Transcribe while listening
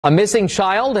A missing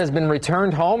child has been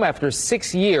returned home after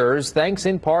 6 years, thanks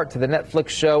in part to the Netflix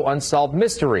show Unsolved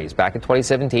Mysteries. Back in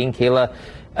 2017, Kayla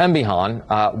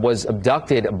Mbihan was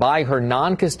abducted by her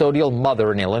non-custodial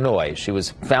mother in Illinois. She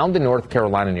was found in North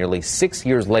Carolina nearly 6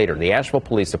 years later. The Asheville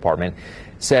Police Department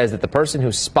says that the person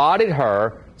who spotted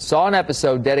her saw an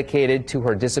episode dedicated to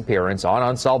her disappearance on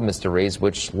Unsolved Mysteries,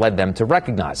 which led them to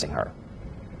recognizing her.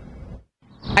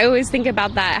 I always think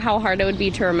about that, how hard it would be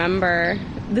to remember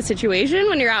the situation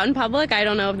when you're out in public. I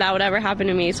don't know if that would ever happen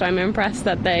to me, so I'm impressed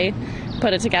that they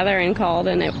put it together and called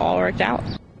and it all worked out.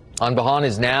 Mbihan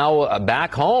is now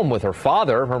back home with her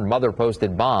father. Her mother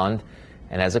posted bond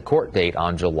and has a court date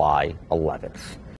on July 11th.